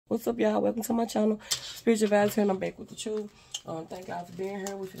What's up, y'all? Welcome to my channel, Spiritual Vibes here, and I'm back with the truth. Thank y'all for being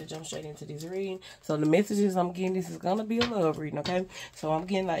here. We're finna jump straight into this reading. So the messages I'm getting, this is gonna be a love reading, okay? So I'm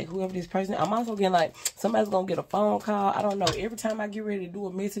getting like whoever this person. I'm also getting like somebody's gonna get a phone call. I don't know. Every time I get ready to do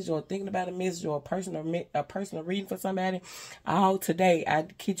a message or thinking about a message or a personal reading for somebody, today I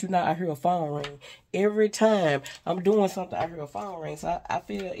kid you not, I hear a phone ring. Every time I'm doing something, I hear a phone ring. So I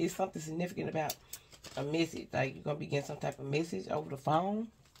feel it's something significant about a message. Like you're gonna be getting some type of message over the phone.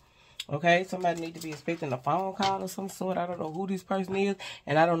 Okay, somebody need to be expecting a phone call of some sort. I don't know who this person is,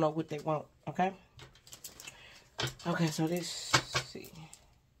 and I don't know what they want. Okay. Okay, so let's see.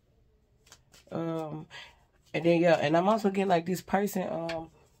 And then yeah, and I'm also getting like this person.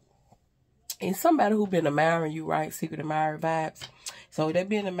 And somebody who been admiring you, right? Secret admirer vibes. So they've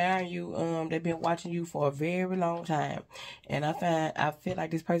been admiring you. They've been watching you for a very long time. And I feel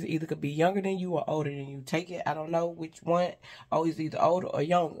like this person either could be younger than you or older than you. Take it. I don't know which one. Oh, it's either older or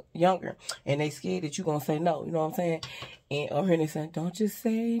younger. And they scared that you're going to say no. You know what I'm saying? And I'm hearing they saying, don't just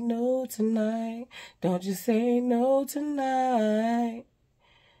say no tonight. Don't just say no tonight.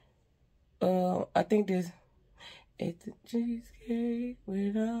 I think this. At the cheesecake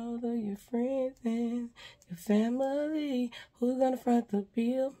with all of your friends and your family, who's gonna front the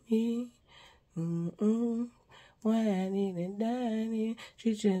bill? Me. Whining and dining,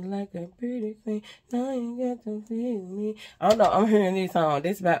 treat you like a pretty queen. Now you got to feel me. I don't know. I'm hearing this song.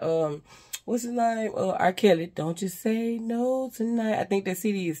 This about what's his name? R. Kelly. Don't just say no tonight. I think that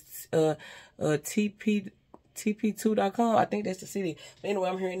CD is TP2.com. I think that's the city. But anyway,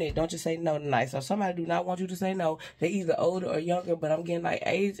 I'm hearing it. Don't just say no tonight. So somebody do not want you to say no. They're either older or younger, but I'm getting like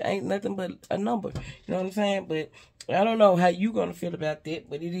age ain't nothing but a number. You know what I'm saying? But I don't know how you gonna feel about that,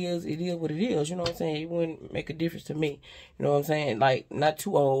 but it is what it is. You know what I'm saying? It wouldn't make a difference to me. You know what I'm saying? Like not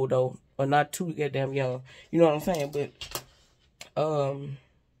too old though, or not too goddamn young. You know what I'm saying? But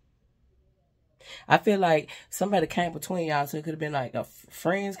I feel like somebody came between y'all, so it could have been like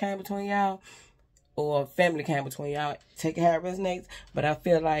friends came between y'all. Or family came between y'all. Take it how it resonates. But I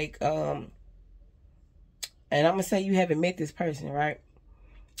feel like, and I'm going to say you haven't met this person, right?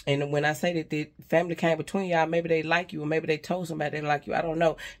 And when I say that the family came between y'all, maybe they like you, or maybe they told somebody they like you. I don't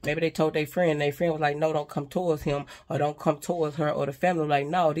know. Maybe they told their friend. Their friend was like, no, don't come towards him, or don't come towards her. Or the family was like,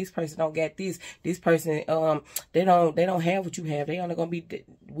 no, this person don't get this. This person, they don't have what you have. They only gonna be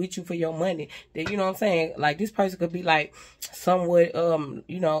with you for your money. They, you know what I'm saying? Like this person could be like somewhat,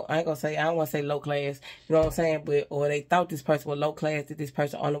 you know, I don't want to say low class. You know what I'm saying? But or they thought this person was low class. That this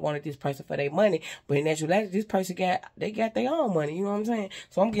person only wanted this person for their money. But in actuality, this person got their own money. You know what I'm saying?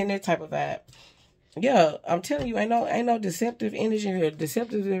 So I'm getting that type of vibe. Yeah, I'm telling you, ain't no deceptive energy here.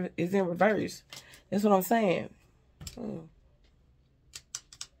 Deceptive is in reverse. That's what I'm saying.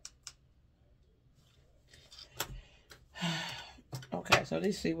 Okay, so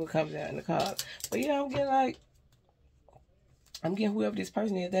let's see what comes out in the cards. But yeah, I'm getting whoever this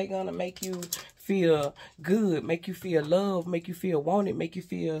person is, they're gonna make you feel good, make you feel loved, make you feel wanted, make you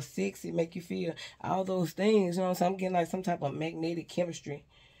feel sexy, make you feel all those things. You know what I'm saying? I'm getting like some type of magnetic chemistry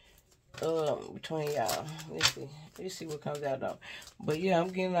between y'all. Let's see what comes out though. But yeah, I'm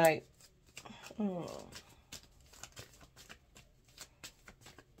getting like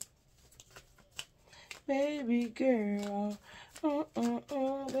baby girl,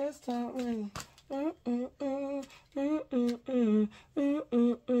 that's something.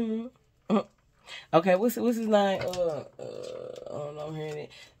 Okay, what's his name? I don't know, I'm hearing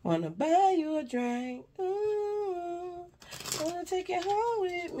it. Wanna buy you a drink. Wanna take it home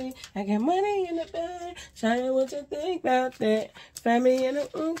with me. I got money in the bag. Shine what you think about that. Family in the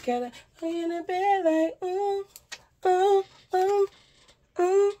gotta lay in the bed like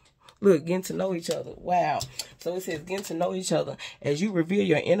Look, getting to know each other. Wow. So it says getting to know each other. As you reveal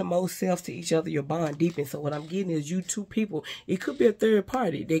your innermost self to each other, your bond deepens. So what I'm getting is you two people. It could be a third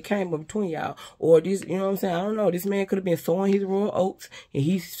party that came between y'all. Or this, you know what I'm saying? I don't know. This man could have been sowing his royal oats and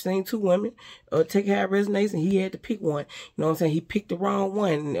he's seen two women. Or take how it resonates and he had to pick one. You know what I'm saying? He picked the wrong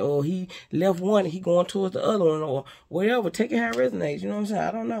one. Or he left one and he going towards the other one. Or whatever. Take it how it resonates. You know what I'm saying?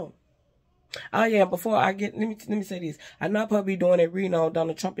 I don't know. Oh yeah, before I get, let me say this. I know I'll probably be doing a reading on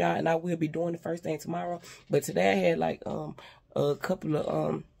Donald Trump, y'all, and I will be doing the first thing tomorrow. But today I had like a couple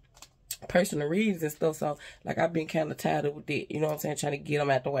of personal readings and stuff, so like I've been kind of tired of it. You know what I'm saying? Trying to get them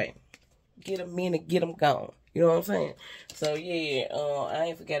out the way, get them in and get them gone. You know what I'm saying? So yeah, I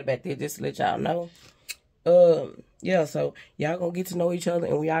ain't forget about that. Just to let y'all know. Yeah, so y'all gonna get to know each other,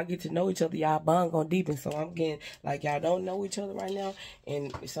 and when y'all get to know each other, y'all bond gonna deepen. So I'm getting like y'all don't know each other right now,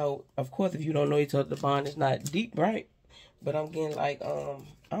 and so of course if you don't know each other, the bond is not deep, right? But I'm getting like I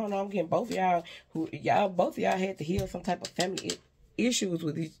don't know, I'm getting both of y'all both of y'all had to heal some type of family issues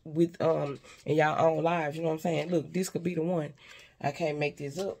with in y'all own lives. You know what I'm saying? Look, this could be the one. I can't make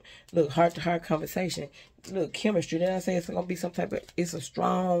this up. Look, heart-to-heart conversation. Look, chemistry. Did I say it's gonna be some type of? It's a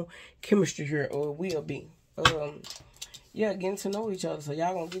strong chemistry here, or it will be. Yeah, getting to know each other. So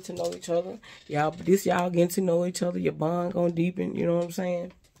y'all gonna get to know each other. Y'all getting to know each other. Your bond gonna deepen. You know what I'm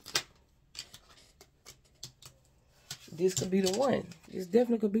saying? This could be the one. This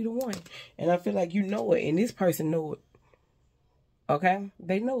definitely could be the one. And I feel like you know it, and this person know it. Okay?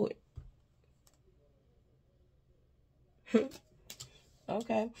 They know it.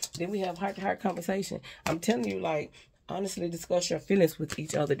 Okay. Then we have heart-to-heart conversation. I'm telling you, like, honestly discuss your feelings with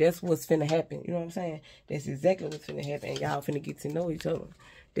each other. That's what's finna happen. You know what I'm saying? That's exactly what's finna happen. And y'all finna get to know each other.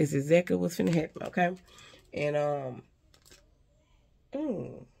 That's exactly what's finna happen, okay? And,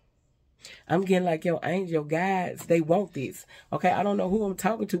 I'm getting like your angel, your guys, they want this. Okay, I don't know who I'm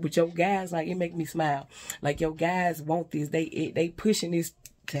talking to, but your guys, like, it make me smile. Like, your guys want this. They pushing this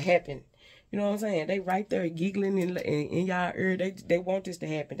to happen. You know what I'm saying? They right there giggling in y'all ear. They want this to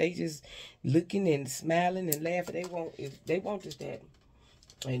happen. They just looking and smiling and laughing. They want this to happen.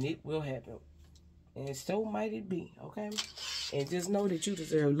 And it will happen. And so might it be, okay? And just know that you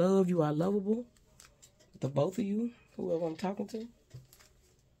deserve love. You are lovable. The both of you, whoever I'm talking to.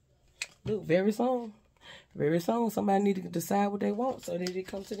 Look, very soon, somebody need to decide what they want so that it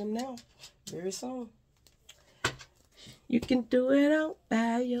comes to them now. Very soon. You can do it all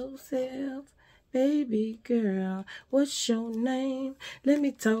by yourself, baby girl. What's your name? Let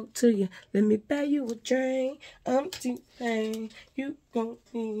me talk to you. Let me buy you a drink. I'm T-Pain. You gon'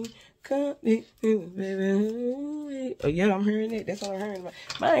 need come in, baby. Oh, yeah, I'm hearing it. That's all I'm hearing.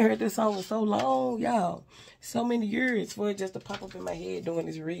 I ain't heard this song in so long, y'all. So many years for it just to pop up in my head doing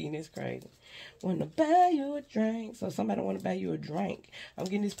this reading. It's crazy. Wanna buy you a drink. So somebody want to buy you a drink. I'm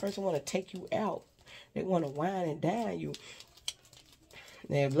getting this person want to take you out. They want to wine and dine you.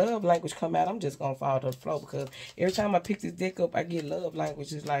 Now, if love language come out, I'm just going to fall to the floor because every time I pick this deck up, I get love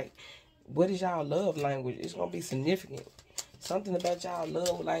language. It's like, what is y'all love language? It's going to be significant. Something about y'all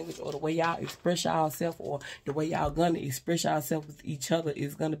love language or the way y'all express y'allself or the way y'all gonna express y'allself with each other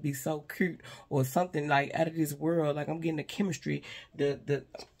is gonna be so cute or something like out of this world. Like I'm getting the chemistry,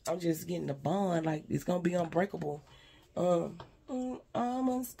 I'm just getting the bond. Like it's gonna be unbreakable. I'm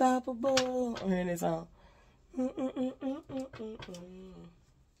unstoppable. I'm hearing this song.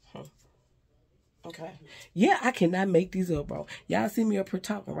 Okay. Yeah, I cannot make these up, bro. Y'all see me up here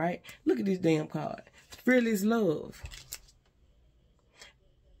talking, right? Look at this damn card. Fearless love.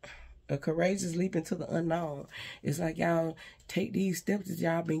 A courageous leap into the unknown. It's like y'all take these steps that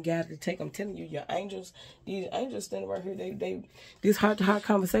y'all been guided to take. I'm telling you, your angels, these angels standing right here, this heart-to-heart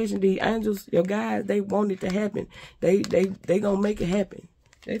conversation, these angels, your guys, they want it to happen. They gonna make it happen.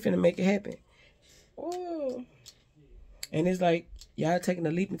 They finna make it happen. Oh. And it's like y'all taking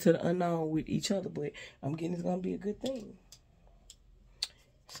a leap into the unknown with each other, but I'm getting it's gonna be a good thing.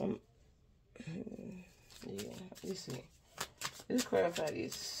 Yeah, let's see. Let's clarify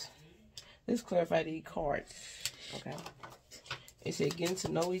this. Let's clarify these cards. Okay. It said getting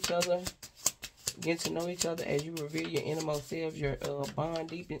to know each other. Getting to know each other as you reveal your innermost selves, your bond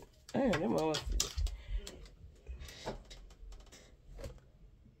deepen.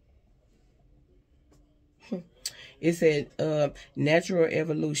 It said natural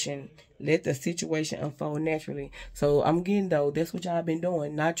evolution. Let the situation unfold naturally. So I'm getting though, that's what y'all been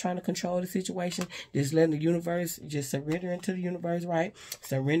doing. Not trying to control the situation. Just letting the universe, just surrender into the universe, right?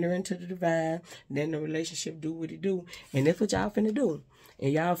 Surrender into the divine. Then the relationship do what it do. And that's what y'all finna do.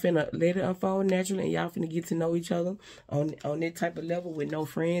 And y'all finna let it unfold naturally. And y'all finna get to know each other on that type of level with no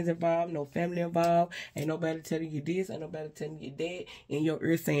friends involved, no family involved. Ain't nobody telling you this. Ain't nobody telling you that. In your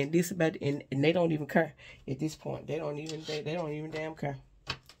ear saying this about it. And they don't even care at this point. They don't even damn care.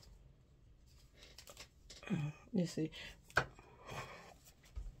 Let's see.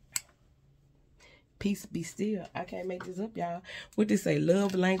 Peace be still. I can't make this up, y'all. What they say?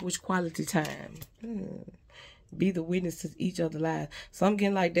 Love language, quality time. Be the witness to each other's lives. So I'm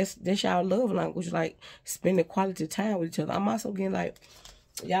getting like that's y'all love language, like spending quality time with each other. I'm also getting like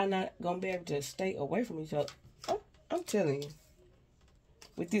y'all not gonna be able to stay away from each other. I'm telling you,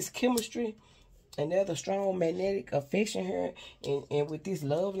 with this chemistry. And there's a strong magnetic affection here. And with this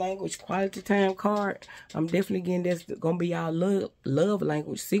love language quality time card, I'm definitely getting that's going to be our love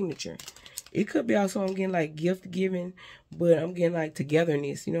language signature. It could be also I'm getting like gift giving, but I'm getting like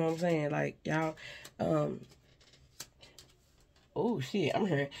togetherness. You know what I'm saying? Like y'all, oh shit, I'm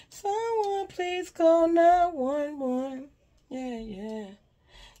hearing, someone please call 911. Yeah.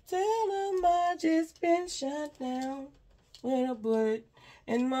 Tell them I just been shot down with a bullet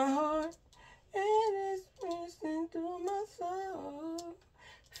in my heart. and it's pressing through my soul.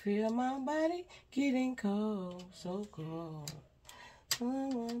 Feel my body getting cold, so cold.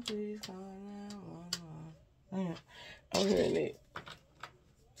 Someone please call 911. I'm hearing it.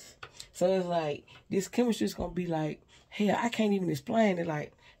 So it's like, this chemistry is going to be like, hell, I can't even explain it.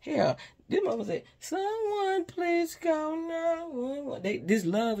 Like, hell, this mother said, someone please call 911. This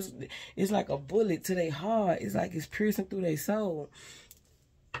love is like a bullet to their heart. It's like it's piercing through their soul.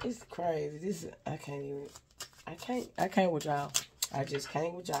 It's crazy. I can't with y'all. I just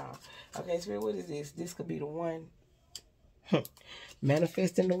can't with y'all. Okay, Spirit, what is this? This could be the one.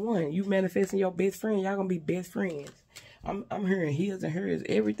 Manifesting the one. You manifesting your best friend. Y'all gonna be best friends. I'm hearing his and hers,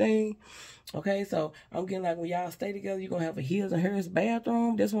 everything. Okay, so I'm getting like when y'all stay together, you're gonna have a his and hers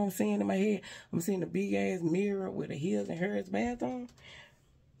bathroom. That's what I'm seeing in my head. I'm seeing a big ass mirror with a his and hers bathroom.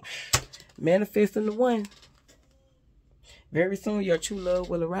 Manifesting the one. Very soon your true love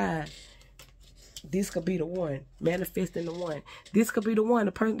will arrive. This could be the one. Manifesting the one. This could be the one.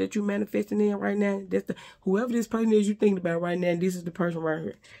 The person that you're manifesting in right now. Whoever this person is you thinking about right now, this is the person right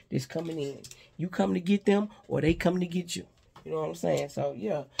here that's coming in. You coming to get them or they coming to get you. You know what I'm saying? So,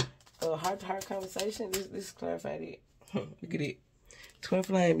 yeah. Heart-to-heart conversation. Let's clarify that. Look at it. Twin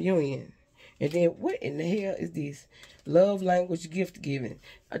flame union. And then what in the hell is this? Love language gift giving.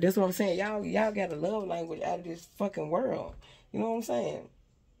 That's what I'm saying. Y'all got a love language out of this fucking world. You know what I'm saying?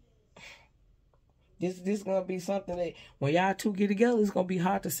 This gonna be something that when y'all two get together, it's gonna be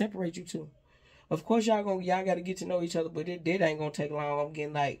hard to separate you two. Of course, y'all gotta get to know each other, but that ain't gonna take long. I'm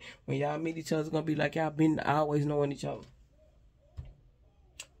getting like when y'all meet each other, it's gonna be like y'all been always knowing each other.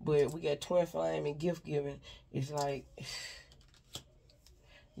 But we got twin flame and gift giving. It's like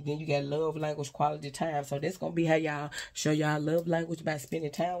then you got love language, quality time. So that's going to be how y'all show y'all love language by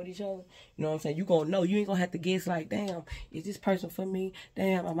spending time with each other. You know what I'm saying? You going to know. You ain't going to have to guess like, damn, is this person for me?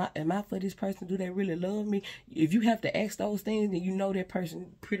 Damn, am I for this person? Do they really love me? If you have to ask those things, then you know that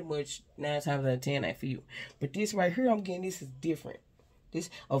person pretty much 9 times out of 10 ain't for you. But this right here, I'm getting this is different. This,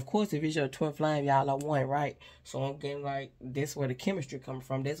 of course, if it's your twin flame, y'all are one, right? So I'm getting like, that's where the chemistry comes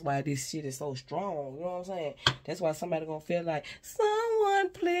from. That's why this shit is so strong. You know what I'm saying? That's why somebody gonna feel like,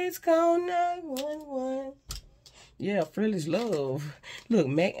 someone please call 911. Yeah, fearless love. Look,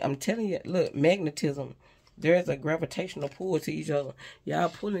 I'm telling you, look, magnetism. There's a gravitational pull to each other. Y'all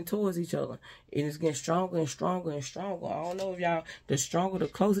pulling towards each other. And it's getting stronger and stronger and stronger. I don't know if y'all, the stronger, the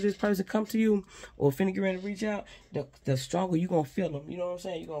closer this person come to you, or finna get ready to reach out, the stronger you gonna feel them. You know what I'm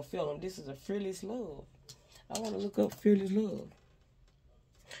saying? You're gonna feel them. This is a fearless love. I want to look up fearless love.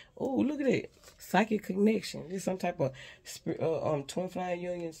 Oh, look at that. Psychic connection. This is some type of twin flame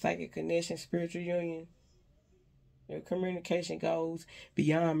union, psychic connection, spiritual union. Your communication goes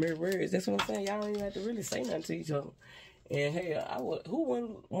beyond mere words. That's what I'm saying. Y'all don't even have to really say nothing to each other. And hey, who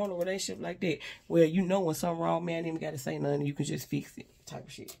wouldn't want a relationship like that? Where you know when something wrong, man, you ain't even got to say nothing. You can just fix it, type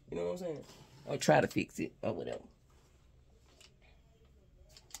of shit. You know what I'm saying? Or try to fix it, or whatever.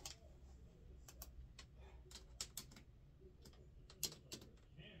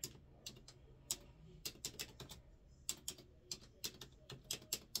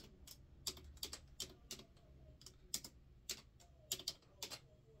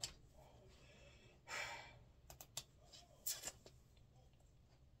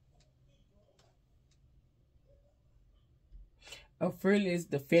 A fearless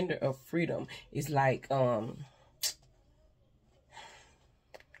defender of freedom is like, y'all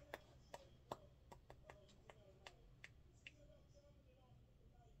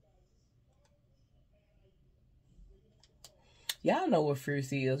know what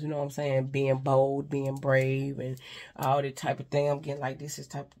fierce is, you know what I'm saying? Being bold, being brave, and all that type of thing. I'm getting like this is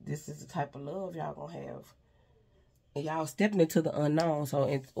the type of love y'all gonna have. And y'all stepping into the unknown. So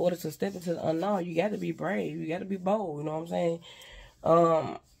in order to step into the unknown, you gotta be brave. You gotta be bold, you know what I'm saying?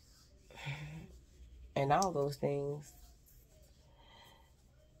 And all those things.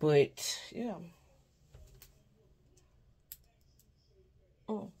 But yeah.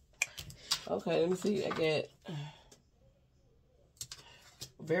 Okay, let me see. I got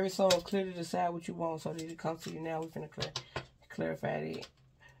very soon, clearly decide what you want so that it comes to you now. We're finna clarify it.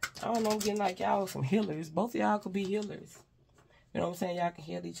 I don't know, I'm getting like y'all some healers. Both of y'all could be healers. You know what I'm saying? Y'all can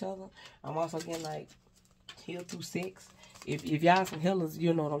heal each other. I'm also getting like heal through sex. If y'all some healers,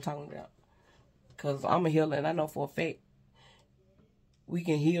 you know what I'm talking about. Because I'm a healer and I know for a fact we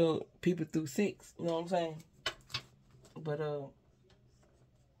can heal people through sex. You know what I'm saying? But,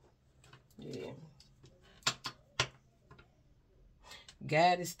 yeah.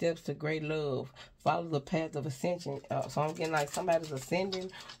 Guided steps to great love. Follow the path of ascension. So I'm getting like somebody's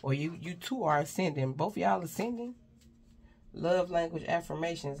ascending, or you two are ascending. Both of y'all ascending. Love language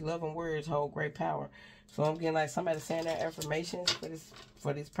affirmations. Love and words hold great power. So I'm getting like somebody saying their affirmations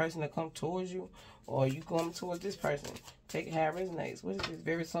for this person to come towards you, or you come towards this person. Take it how it resonates. What is this?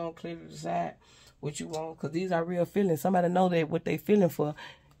 Very soon, clearly decide what you want, because these are real feelings. Somebody know that what they feeling for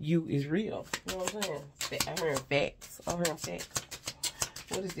you is real. You know what I'm saying? I'm hearing facts. I'm hearing facts.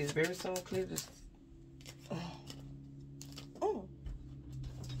 What is this? Very soon, clearly.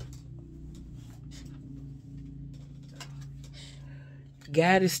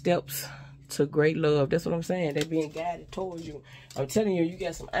 Guided steps to great love. That's what I'm saying. They're being guided towards you. I'm telling you, you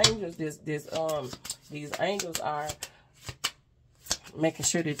got some angels. These angels are making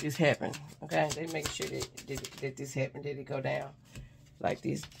sure that this happens. Okay, they making sure that this happen, that it go down like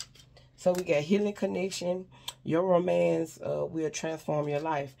this. So we got healing connection. Your romance will transform your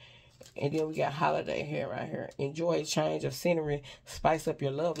life. And then we got holiday here, right here. Enjoy a change of scenery. Spice up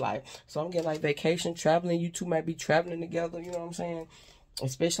your love life. So I'm getting like vacation, traveling. You two might be traveling together. You know what I'm saying?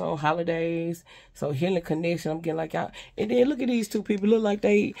 Especially on holidays. So healing connection. I'm getting like y'all. And then look at these two people. Look like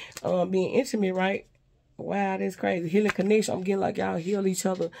they being intimate, right? Wow, that's crazy. Healing connection. I'm getting like y'all heal each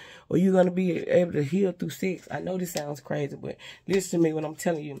other, or you're going to be able to heal through sex. I know this sounds crazy, but listen to me when I'm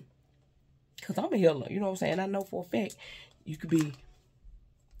telling you. Because I'm a healer. You know what I'm saying? I know for a fact you could be...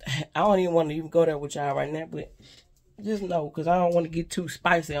 I don't even want to even go there with y'all right now, but just know, because I don't want to get too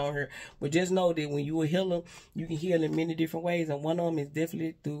spicy on here, but just know that when you a healer, you can heal in many different ways, and one of them is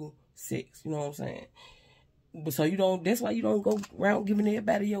definitely through sex. You know what I'm saying? But so you don't, that's why you don't go around giving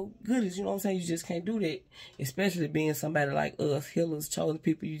everybody your goodies. You know what I'm saying? You just can't do that, especially being somebody like us, healers, chosen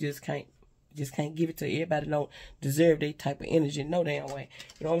people. You just can't give it to everybody. Don't deserve that type of energy, no damn way.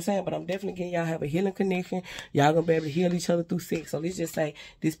 You know what I'm saying? But I'm definitely getting y'all have a healing connection. Y'all gonna be able to heal each other through sex. So let's just say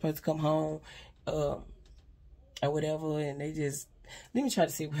this person come home, or whatever, and they just, let me try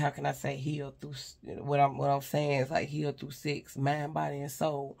to see how can I say heal through, what I'm saying is like heal through sex, mind, body, and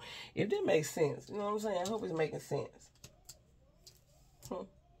soul. If that makes sense, you know what I'm saying? I hope it's making sense.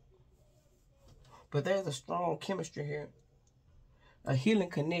 But there's a strong chemistry here. A healing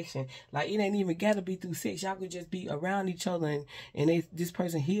connection. Like, it ain't even got to be through sex. Y'all could just be around each other and this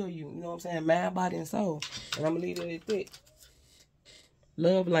person heal you. You know what I'm saying? Mind, body, and soul. And I'm going to leave it at that.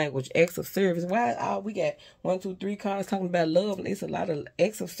 Love language, acts of service. Why we got 1, 2, 3 cards talking about love? It's a lot of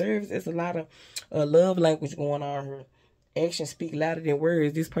acts of service. It's a lot of love language going on here. Actions speak louder than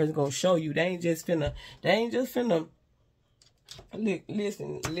words. This person going to show you. They ain't just finna... Look,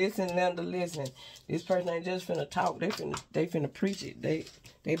 listen, Linda, listen. This person ain't just finna talk. They finna preach it. They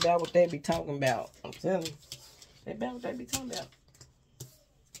about what they be talking about. I'm telling you. They about what they be talking about.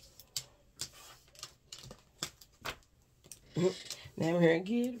 Now I'm here,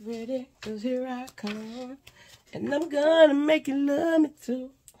 get ready, cause here I come. And I'm gonna make you love me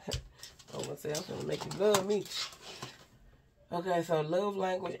too. I'm gonna say I'm gonna make you love me. Okay, so love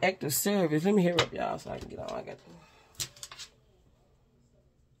language, act of service. Let me hear up, y'all, so I can get on. I got to.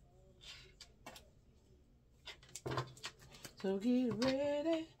 So get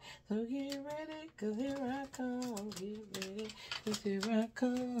ready, cause here I come. Get ready, cause here I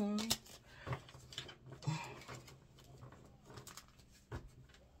come.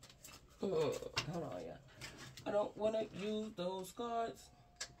 Hold on, y'all. I don't want to use those cards.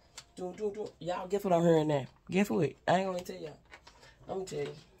 Y'all, guess what I'm hearing now? Guess what? I ain't gonna tell y'all. I'm gonna tell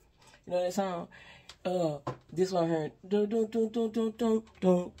you. You know that song? This one I heard.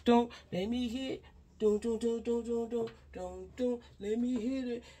 Let me hit. Let me hit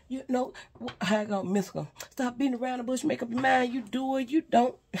it. You know how I go, Mystical. Stop beating around the bush. Make up your mind. You do it. You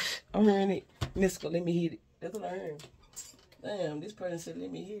don't. I'm hearing it. Mystical. Let me hit it. That's what I heard. Damn, this person said,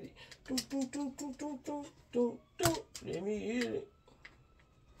 let me hit it. Let me hit it.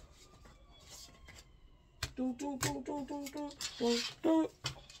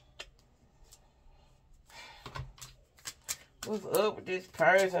 What's up with this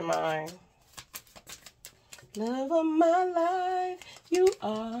person, man? Love of my life, you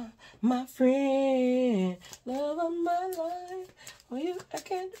are my friend. Love of my life, well, you I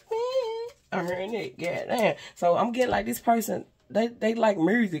can't defend. I'm hearing it, goddamn. So I'm getting like this person, they like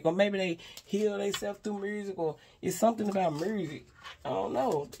music, or maybe they heal themselves through music, or it's something about music. I don't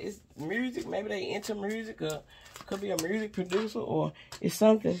know. It's music. Maybe they into music, or could be a music producer, or it's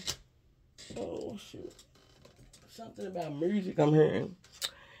something. Oh shoot, something about music I'm hearing.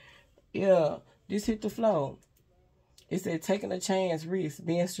 Yeah, this hit the flow. It said taking a chance, risk,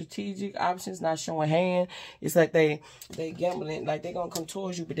 being strategic, options, not showing hand. It's like they gambling, like they gonna come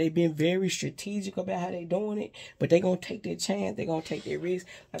towards you, but they been very strategic about how they doing it. But they gonna take their chance, they gonna take their risk.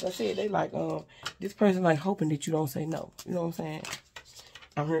 Like I said, they like this person like hoping that you don't say no. You know what I'm saying?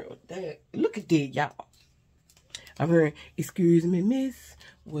 I'm here. Look at that, y'all. I'm hearing, excuse me, miss,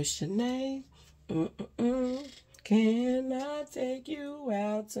 what's your name? Can I take you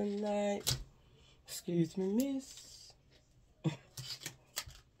out tonight? Excuse me, miss.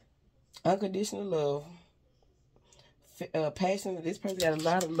 Unconditional love. Passion. This person got a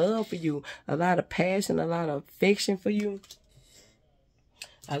lot of love for you. A lot of passion. A lot of affection for you.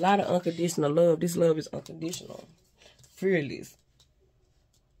 A lot of unconditional love. This love is unconditional. Fearless.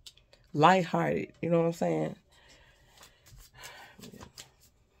 Lighthearted. You know what I'm saying?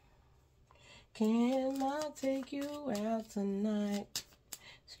 Can I take you out tonight?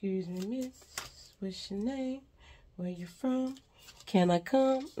 Excuse me, miss. What's your name? Where you from? Can I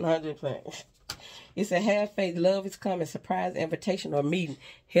come? No, I'm just playing. It's a have faith, love is coming, surprise, invitation, or meeting,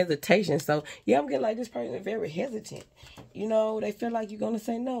 hesitation. So, yeah, I'm getting like this person is very hesitant. You know, they feel like you're going to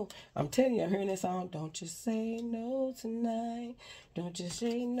say no. I'm telling you, I'm hearing this song, don't you say no tonight. Don't you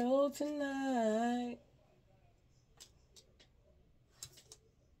say no tonight.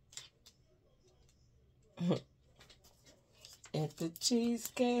 At the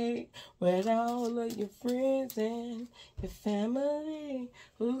cheesecake with all of your friends and your family,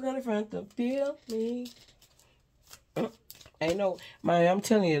 who's gonna front the bill? Me. Ain't no, man, I'm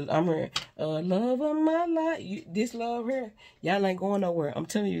telling you, I'm here. Love of my life. This love here, y'all ain't going nowhere. I'm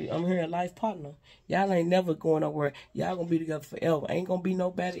telling you, I'm here a life partner. Y'all ain't never going nowhere. Y'all gonna be together forever. Ain't gonna be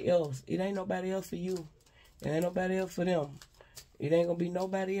nobody else. It ain't nobody else for you. It ain't nobody else for them. It ain't gonna be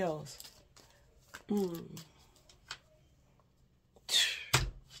nobody else.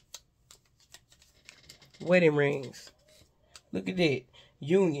 Wedding rings. Look at that.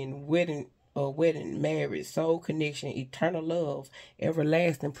 Union, wedding, marriage, soul connection, eternal love,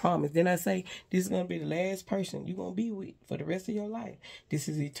 everlasting promise. Then I say, this is going to be the last person you're going to be with for the rest of your life. This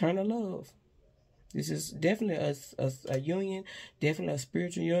is eternal love. This is definitely a union, definitely a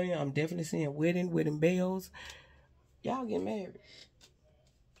spiritual union. I'm definitely seeing wedding bells. Y'all get married.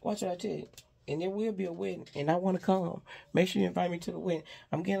 Watch what I tell you. And there will be a wedding, and I want to come. Make sure you invite me to the wedding.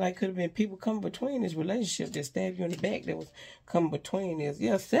 I'm getting like could have been people coming between this relationship that stabbed you in the back that was coming between this.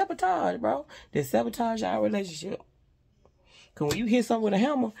 Yeah, sabotage, bro. They sabotage our relationship. Because when you hit something with a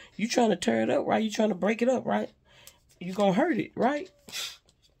hammer, you trying to tear it up, right? You trying to break it up, right? You going to hurt it, right?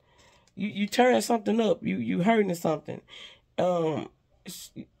 You tearing something up. You hurting something.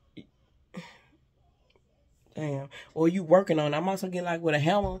 Damn. Or you working on it. I'm also getting like with a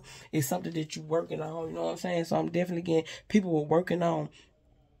hammer, it's something that you working on. You know what I'm saying? So I'm definitely getting people were working on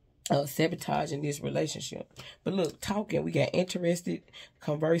sabotaging this relationship. But look, talking, we got interested,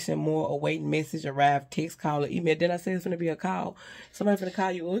 conversing more, awaiting message, arrive, text, call, or email. Then I said it's going to be a call. Somebody's going to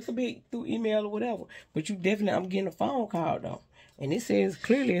call you. Or it could be through email or whatever. But you definitely, I'm getting a phone call though. And it says,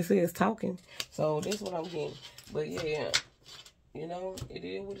 clearly it says talking. So that's what I'm getting. But yeah, you know, it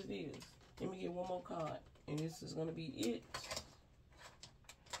is what it is. Let me get one more card. And this is going to be it.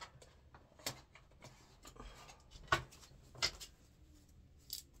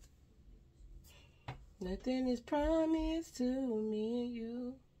 Nothing is promised to me and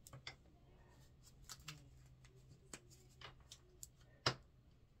you.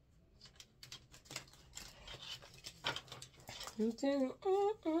 Nothing,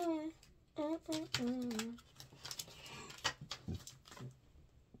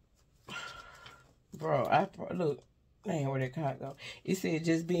 Bro, look, man, where that card go? It said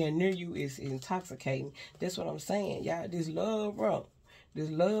just being near you is intoxicating. That's what I'm saying. Y'all, this love, bro. This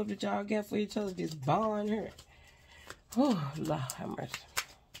love that y'all got for each other, this bond here. Oh, Lord have mercy.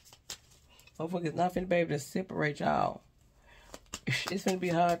 Motherfuckers not finna be able to separate y'all. It's finna be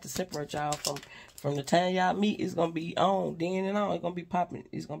hard to separate y'all from the time y'all meet. It's gonna be on, then and on. It's gonna be popping.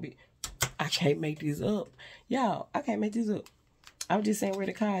 It's gonna be, I can't make this up. Y'all, I can't make this up. I was just saying where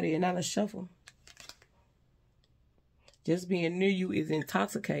the card is, not a shuffle. Just being near you is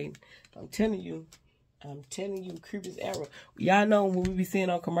intoxicating. I'm telling you, Cupid's arrow. Y'all know when we be seeing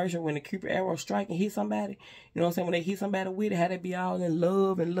on commercial when the Cupid arrow strike and hit somebody, you know what I'm saying? When they hit somebody with it, how they be all in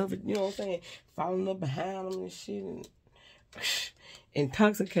love and love it, you know what I'm saying? Falling up behind them and shit and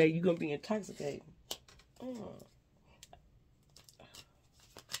intoxicate. You gonna be intoxicated.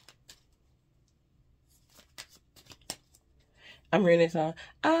 I'm hearing that song.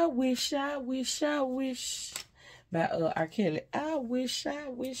 I wish by R. Kelly. I wish.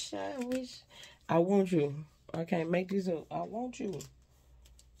 I want you. I can't make this up. I want you.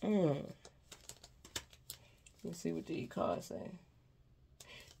 Let's see what the cards say.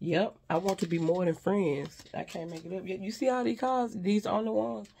 Yep. I want to be more than friends. I can't make it up. You see all these cards? These are the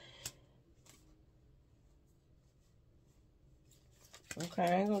ones. Okay,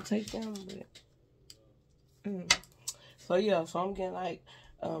 I ain't gonna take them, but so yeah, so I'm getting like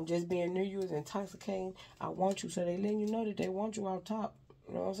just being near you is intoxicating. I want you, so they letting you know that they want you out top.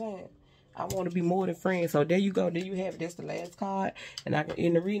 You know what I'm saying? I want to be more than friends. So there you go. There you have it. That's the last card. And I can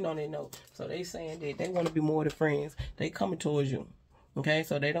end the reading on that note. So they saying that they want to be more than friends. They coming towards you. Okay?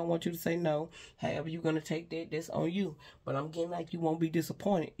 So they don't want you to say no. However you're going to take that, that's on you. But I'm getting like you won't be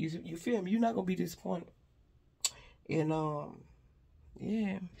disappointed. You feel me? You're not going to be disappointed. And,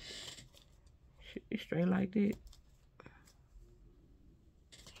 yeah. It's straight like that.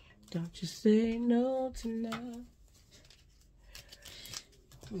 Don't you say no tonight.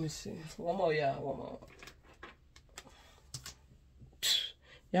 Let me see. One more, y'all. One more.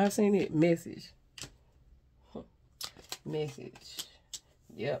 Y'all seen it? Message. Message.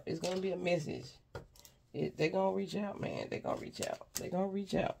 Yep, it's going to be a message. They're going to reach out, man. They're going to reach out. They're going to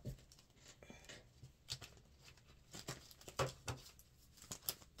reach out.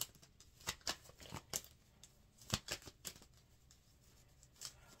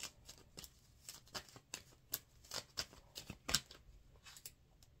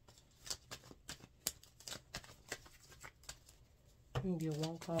 Let me get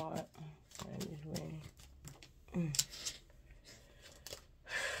one card.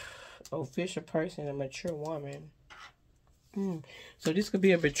 Official person, a mature woman. So this could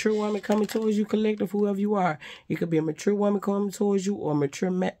be a mature woman coming towards you, collective, whoever you are. It could be a mature woman coming towards you or a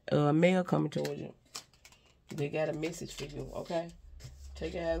mature male coming towards you. They got a message for you, okay?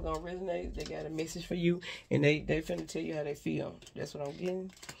 Take it how it's going to resonate. They got a message for you, and they finna tell you how they feel. That's what I'm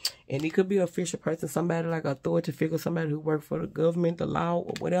getting. And it could be an official person, somebody like an authority figure, somebody who works for the government, the law,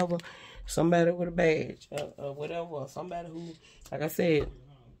 or whatever. Somebody with a badge, or whatever. Somebody who, like I said,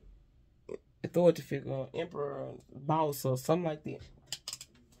 authority figure, emperor, boss, or something like that.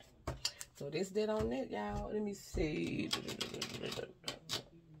 So this did on that, y'all. Let me see.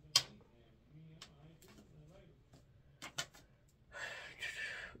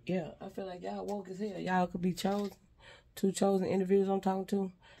 Yeah, I feel like y'all woke as hell. Y'all could be chosen. 2 chosen individuals I'm talking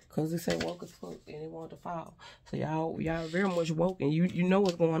to. Because they say woke as fuck and they want to fall. So y'all very much woke and you know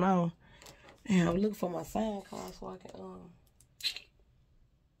what's going on. Man, I'm looking for my sign card so I can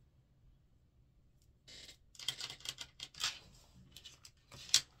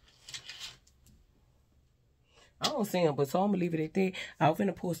I don't see them, but so I'm gonna leave it at that. I was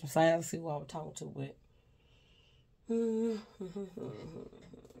finna pull some signs to see who I was talking to, but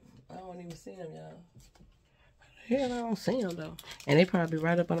I don't even see them, y'all. Hell, I don't see them though, and they probably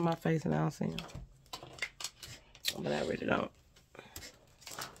right up under my face, and I don't see them. But I really don't.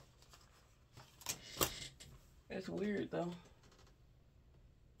 It's weird though.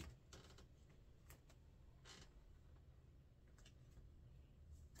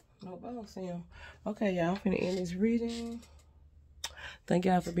 Nope, I don't see them. Okay, y'all, I'm finna end this reading. Thank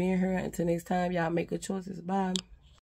y'all for being here. Until next time, y'all make good choices. Bye.